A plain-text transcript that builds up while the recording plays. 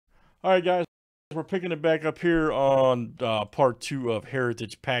All right, guys, we're picking it back up here on part 2 of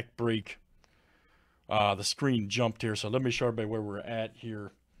Heritage Pack Break. The screen jumped here, so let me show everybody where we're at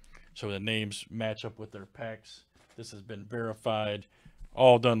here so the names match up with their packs. This has been verified,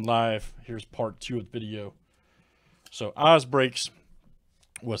 all done live. Here's part 2 of the video. So Oz Breaks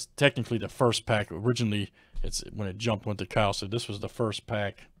was technically the first pack. Originally, it's when it jumped went to Kyle, so this was the first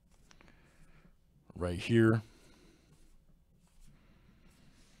pack right here.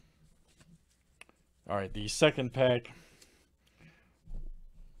 All right, the second pack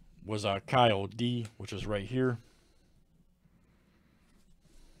was Kyle D, which was right here.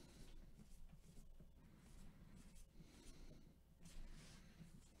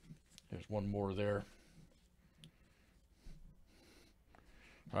 There's one more there.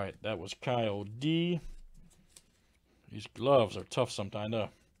 All right, that was Kyle D. These gloves are tough sometimes, I know.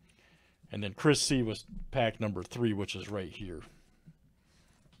 And then Chris C was pack number 3, which is right here.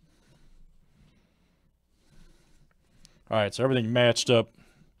 All right, so everything matched up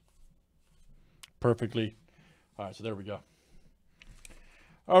perfectly. All right, so there we go.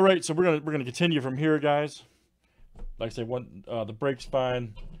 All right, so we're gonna continue from here, guys. Like I said, the break's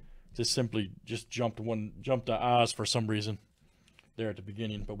fine. Just simply jumped to Oz for some reason there at the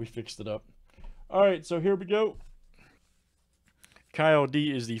beginning, but we fixed it up. All right, so here we go. Kyle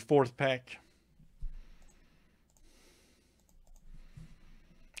D is the 4th pack.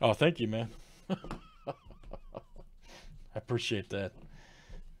 Oh, thank you, man. I appreciate that.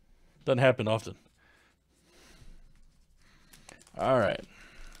 Doesn't happen often. All right.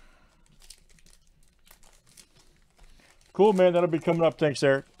 Cool, man. That'll be coming up. Thanks,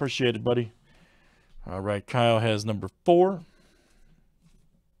 Eric. Appreciate it, buddy. All right. Kyle has number 4.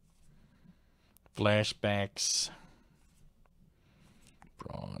 Flashbacks.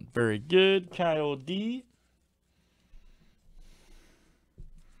 Braun. Very good. Kyle D.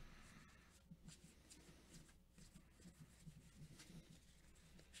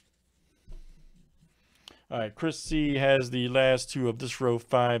 All right. Chris C has the last 2 of this row,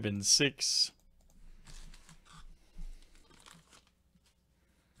 5 and 6.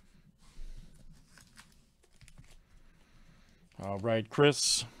 All right,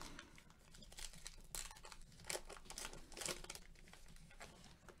 Chris.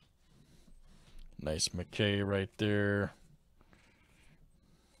 Nice McKay right there.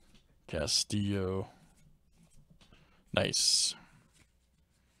 Castillo. Nice.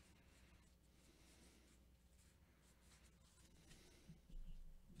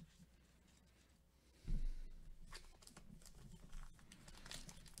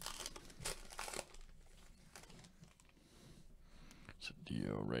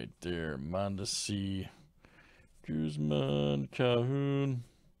 Castillo right there. Mondesi. Guzman. Calhoun.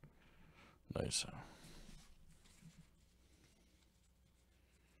 Nice.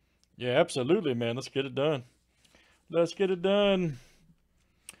 Yeah, absolutely, man. Let's get it done. Let's get it done.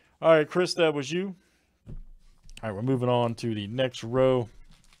 All right, Chris, that was you. All right, we're moving on to the next row,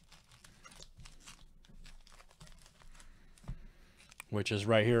 which is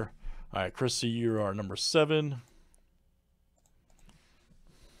right here. All right, Chris, you are number 7.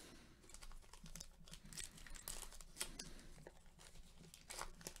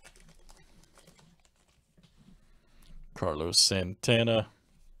 Carlos Santana.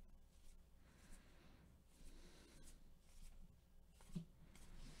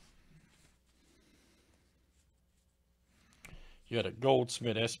 You had a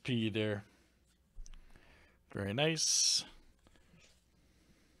Goldsmith SP there. Very nice.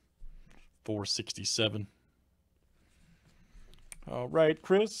 467. All right,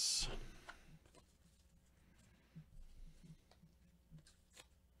 Chris.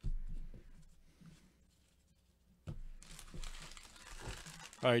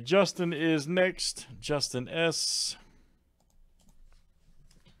 All right, Justin is next. Justin S.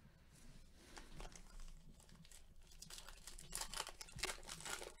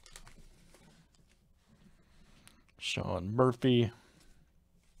 Sean Murphy.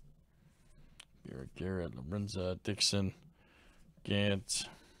 Garrett, Lorenza, Dixon, Gant.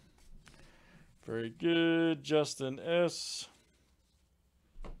 Very good. Justin S.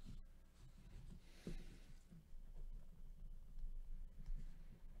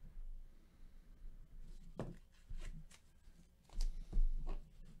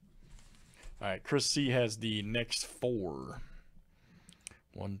 All right, Chris C has the next 4.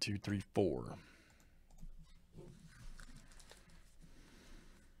 1, 2, 3, 4.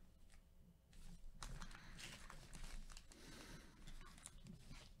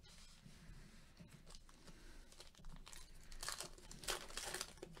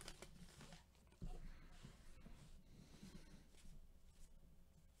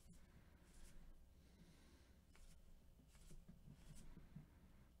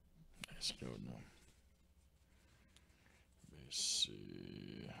 Let's go now. Let me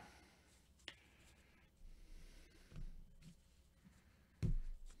see.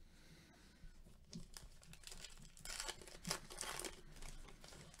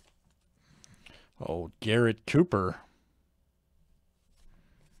 Oh, Garrett Cooper.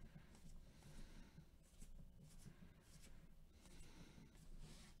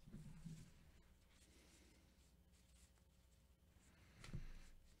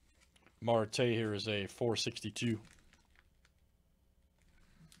 Marte here is a 462.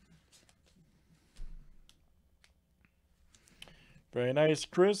 Very nice,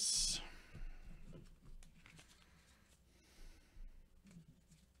 Chris.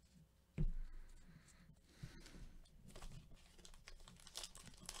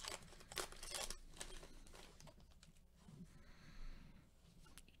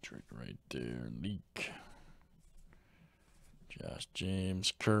 Trick right there. Leak. Josh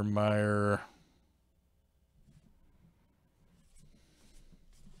James, Kiermaier.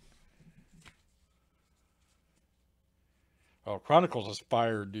 Oh, Chronicles is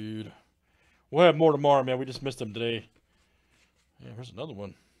fire, dude. We'll have more tomorrow, man. We just missed them today. Yeah, here's another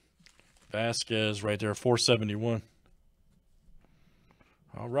one. Vasquez right there, 471.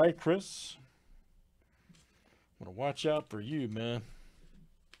 All right, Chris. I'm going to watch out for you, man.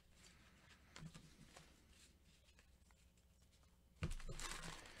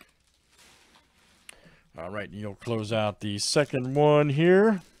 All right, you'll close out the second one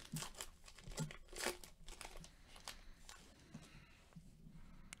here.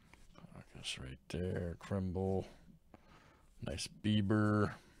 Marcus right there, Krimble. Nice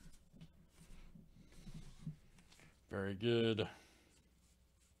Bieber. Very good.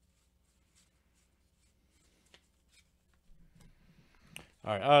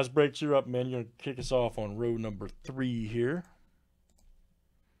 All right, Oz breaks you up, man. You're going to kick us off on row number 3 here.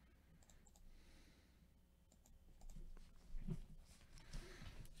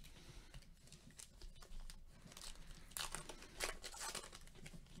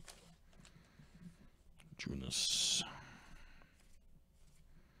 Junis.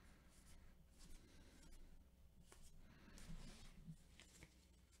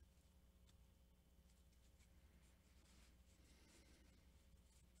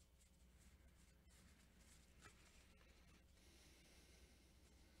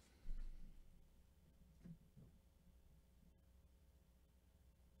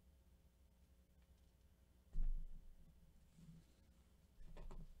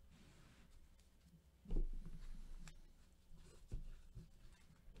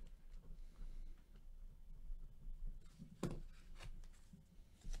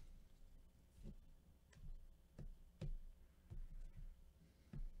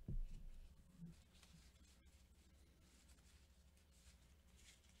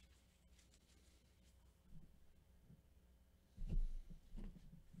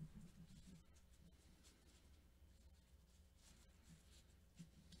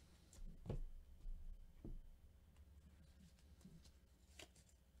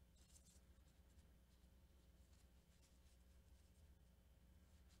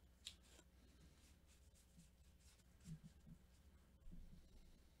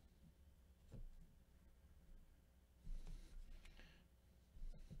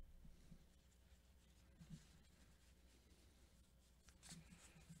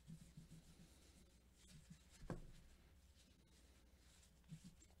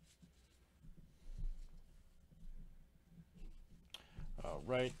 All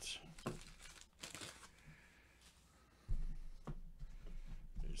right.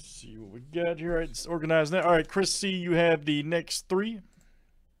 Let's see what we got here. All right, let's organize that. All right, Chris C., you have the next 3.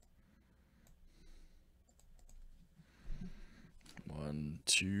 1,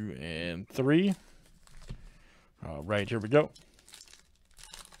 2, and 3. All right, here we go.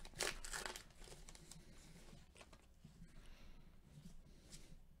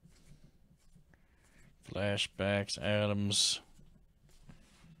 Flashbacks, Adams.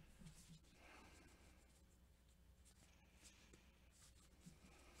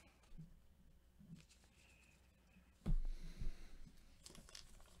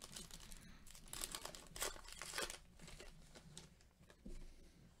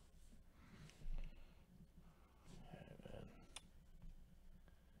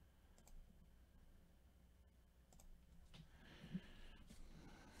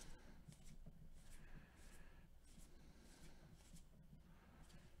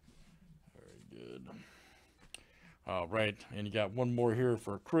 All right, and you got one more here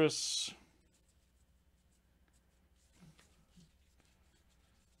for Chris.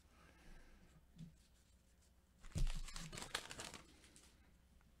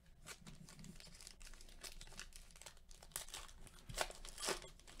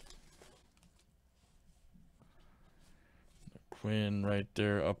 Win right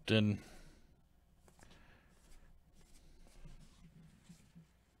there, Upton.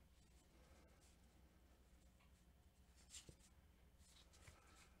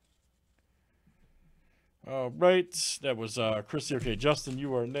 All right, that was Chrissy. Okay, Justin,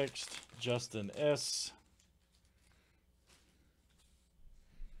 you are next. Justin S.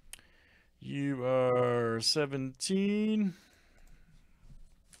 You are 17.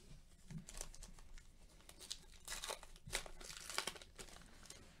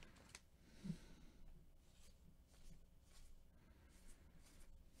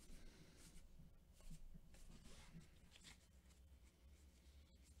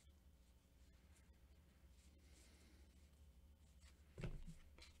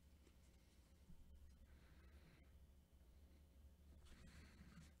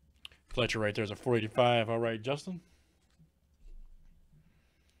 Fletcher right there's a 485. All right, Justin.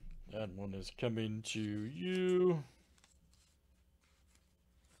 That one is coming to you.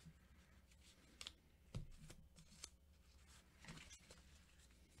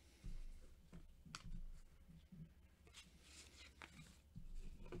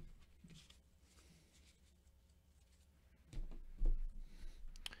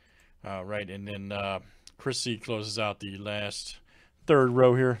 All right, and then Chrissy closes out the last third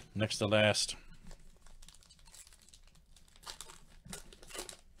row here, next to last.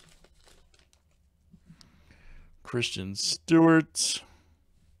 Christian Stewart.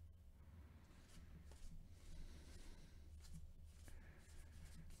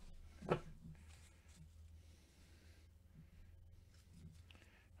 All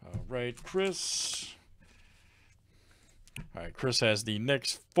right, Chris. All right, Chris has the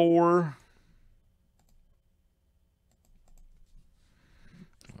next 4.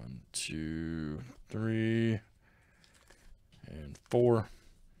 1, 2, 3, and 4.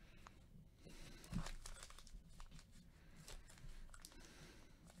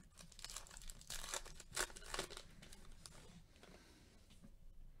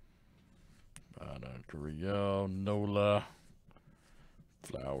 Gurriel, Nola,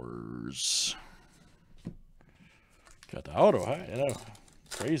 Flowers. Got the auto high, you know,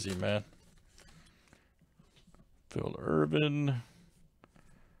 crazy, man. Phil Urban.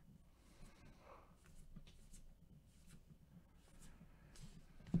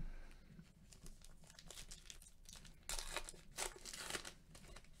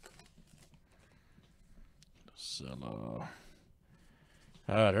 Sella.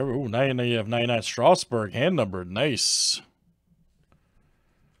 Ooh, now you have 99 Strasburg, hand numbered. Nice.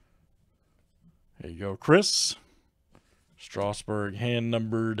 There you go, Chris. Strasburg, hand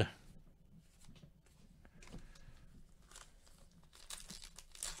numbered.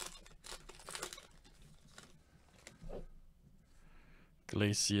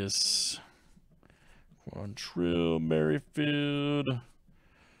 Glacius. Quantrill, Merrifield.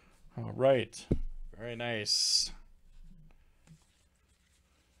 All right. Very nice.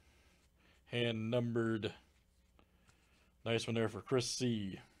 Hand numbered. Nice one there for Chris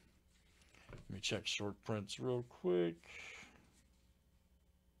C. Let me check short prints real quick.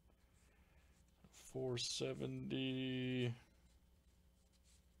 470.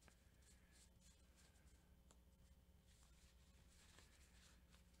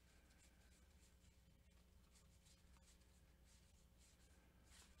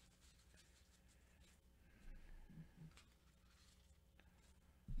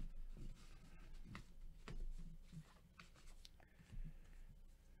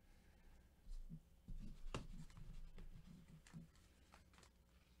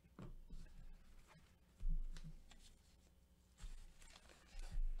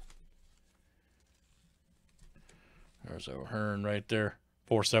 There's O'Hearn right there.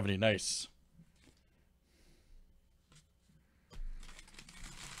 470, nice.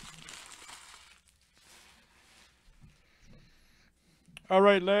 All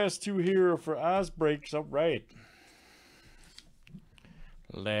right, last 2 here for Oz breaks. All right.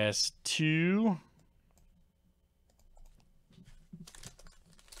 Last 2.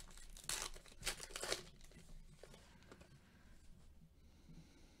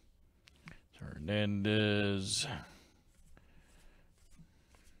 Hernandez.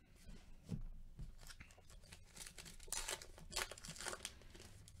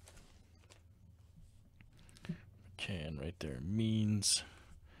 Can right there. Means.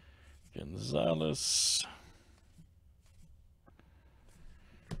 Gonzalez.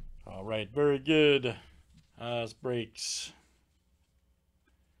 All right, very good. Oz breaks.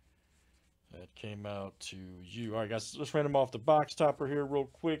 That came out to you. All right, guys, let's random off the box topper here real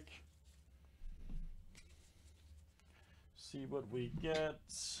quick. See what we get.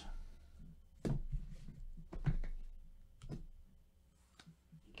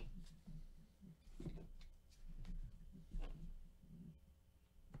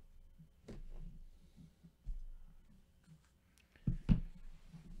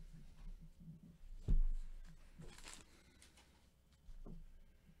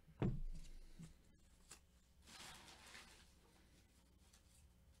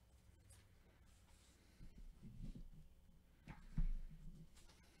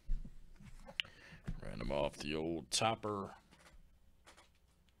 the old topper.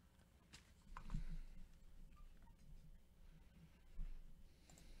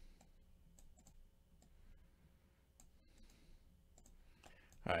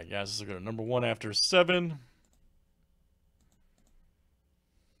 All right, guys, let's go to number 1 after 7.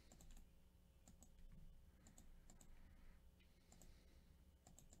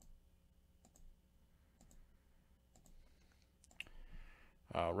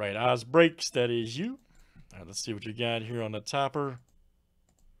 All right, Oz Breaks, that is you. All right, let's see what you got here on the topper.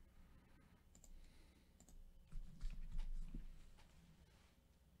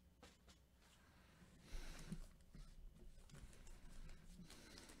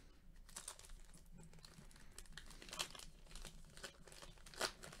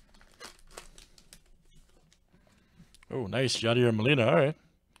 Oh, nice. Yadier Molina. All right.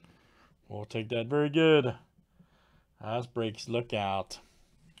 We'll take that. Very good. Oz Breaks, look out.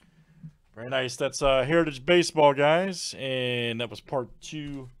 Very nice. That's Heritage Baseball, guys. And that was part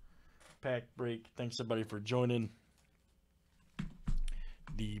 2 pack break. Thanks, everybody, for joining.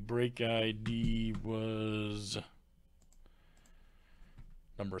 The break ID was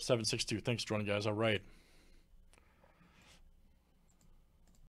number 762. Thanks for joining, guys. All right.